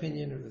first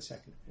opinion or the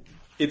second opinion?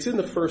 It's in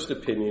the first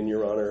opinion,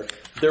 Your Honor.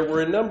 There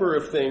were a number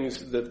of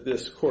things that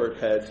this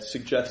court had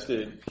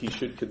suggested he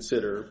should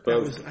consider.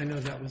 I know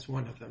that was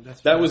one of them.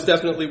 That was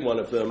definitely one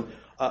of them.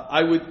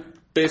 I would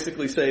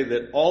basically say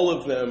that all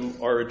of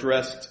them are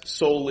addressed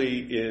solely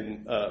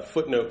in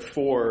footnote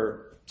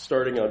 4,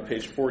 starting on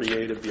page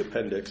 48 of the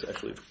appendix,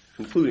 actually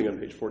concluding on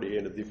page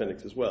 48 of the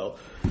appendix as well.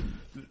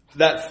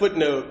 That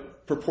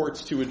footnote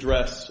purports to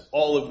address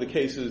all of the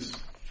cases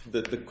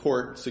that the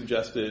court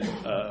suggested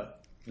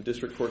the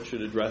district court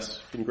should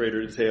address in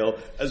greater detail,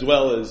 as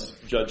well as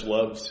Judge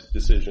Love's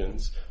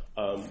decisions,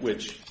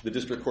 which the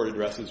district court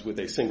addresses with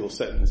a single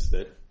sentence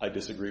that I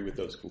disagree with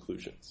those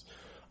conclusions.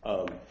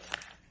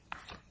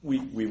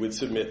 We would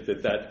submit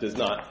that does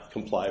not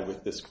comply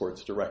with this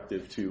court's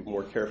directive to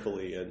more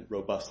carefully and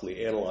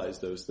robustly analyze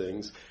those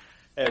things.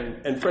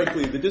 And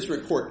frankly, the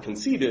district court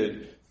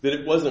conceded that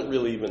it wasn't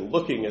really even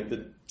looking at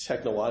the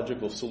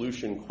technological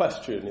solution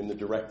question in the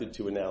directed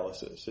to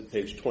analysis. At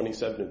page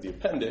 27 of the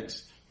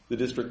appendix, the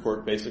district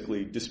court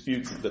basically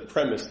disputes the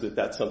premise that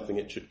that's something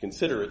it should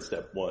consider at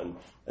step 1,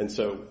 and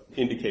so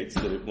indicates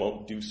that it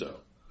won't do so.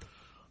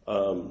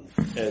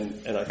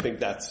 And I think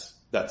that's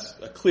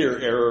a clear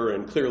error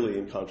and clearly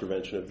in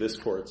contravention of this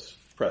court's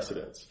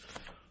precedents.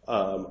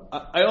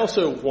 I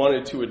also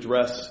wanted to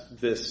address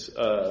this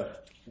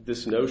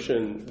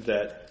notion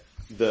that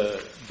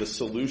the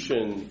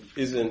solution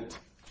isn't.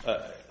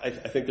 I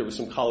think there was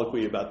some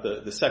colloquy about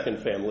the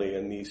second family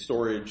and the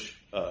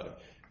storage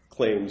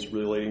claims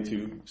relating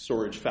to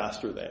storage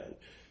faster than.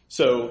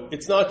 So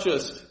it's not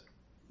just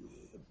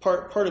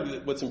part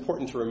of what's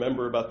important to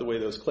remember about the way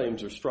those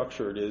claims are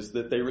structured is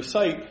that they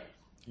recite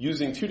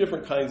using two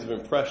different kinds of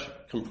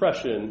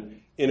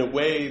compression in a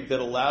way that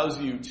allows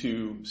you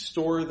to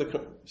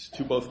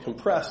to both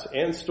compress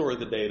and store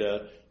the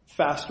data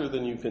faster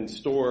than you can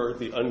store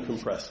the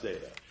uncompressed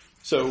data.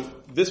 So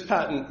this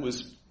patent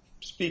was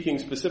speaking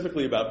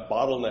specifically about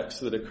bottlenecks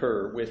that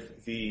occur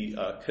with the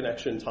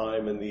connection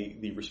time and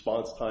the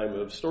response time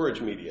of storage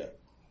media.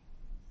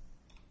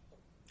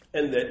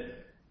 And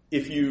that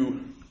if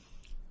you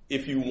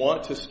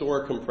want to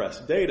store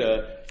compressed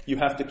data, you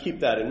have to keep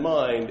that in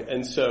mind.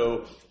 And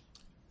so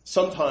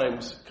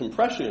sometimes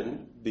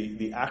compression,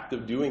 the act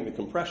of doing the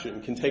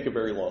compression, can take a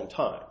very long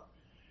time.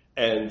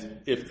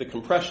 And if the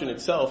compression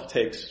itself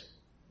takes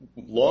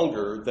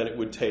longer than it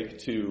would take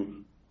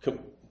to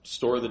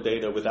store the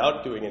data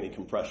without doing any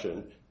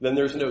compression, then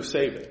there's no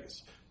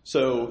savings.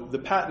 So the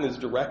patent is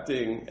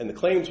directing, and the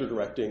claims are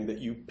directing, that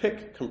you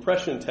pick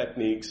compression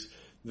techniques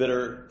that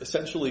are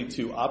essentially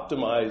to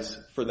optimize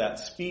for that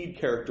speed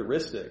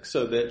characteristic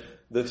so that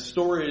the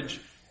storage,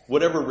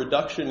 whatever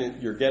reduction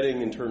you're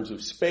getting in terms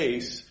of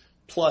space,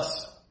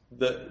 plus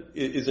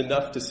is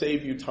enough to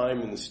save you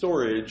time in the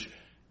storage,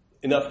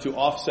 enough to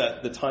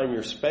offset the time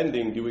you're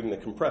spending doing the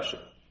compression.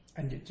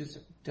 And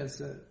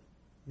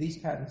these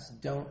patents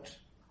don't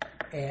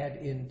add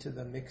into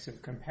the mix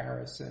of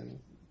comparison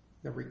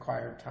the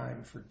required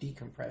time for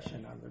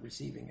decompression on the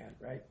receiving end,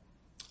 right?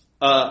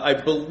 I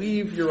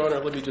believe, Your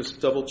Honor, let me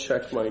just double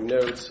check my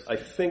notes. I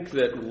think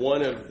that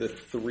one of the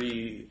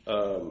three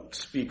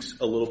speaks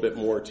a little bit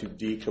more to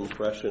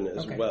decompression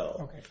as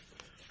well. Okay.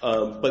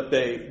 But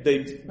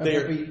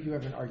you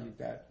haven't argued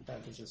that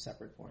is a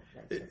separate point,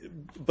 right?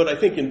 But I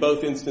think in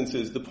both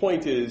instances, the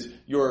point is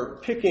you're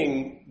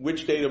picking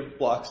which data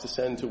blocks to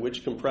send to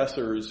which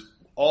compressors,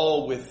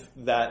 all with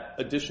that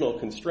additional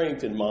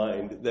constraint in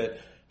mind that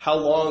how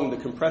long the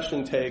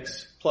compression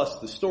takes plus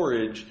the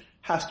storage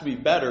has to be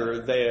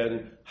better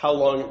than how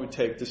long it would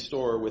take to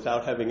store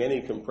without having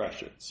any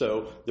compression.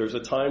 So there's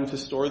a time to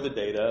store the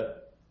data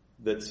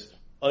that's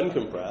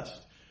uncompressed,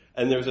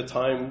 and there's a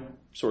time,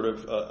 sort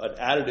of an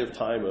additive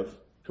time of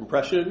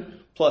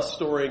compression plus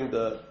storing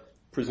the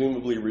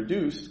presumably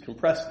reduced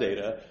compressed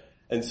data.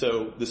 And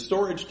so the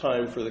storage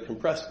time for the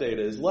compressed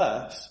data is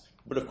less,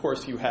 but of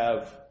course you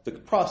have the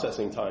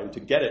processing time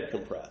to get it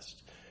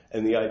compressed.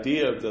 And the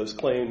idea of those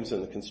claims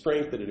and the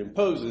constraint that it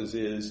imposes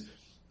is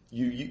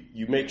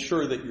you make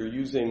sure that you're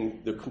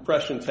using the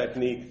compression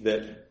technique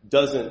that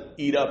doesn't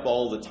eat up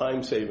all the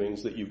time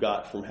savings that you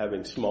got from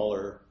having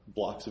smaller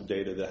blocks of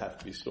data that have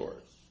to be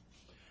stored.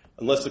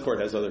 Unless the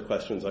court has other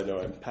questions, I know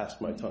I'm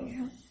past my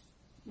time.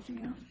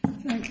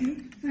 Thank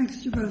you.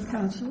 Thanks to both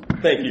counsel.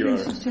 Thank you, Your Honor.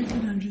 The case is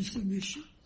taken under submission.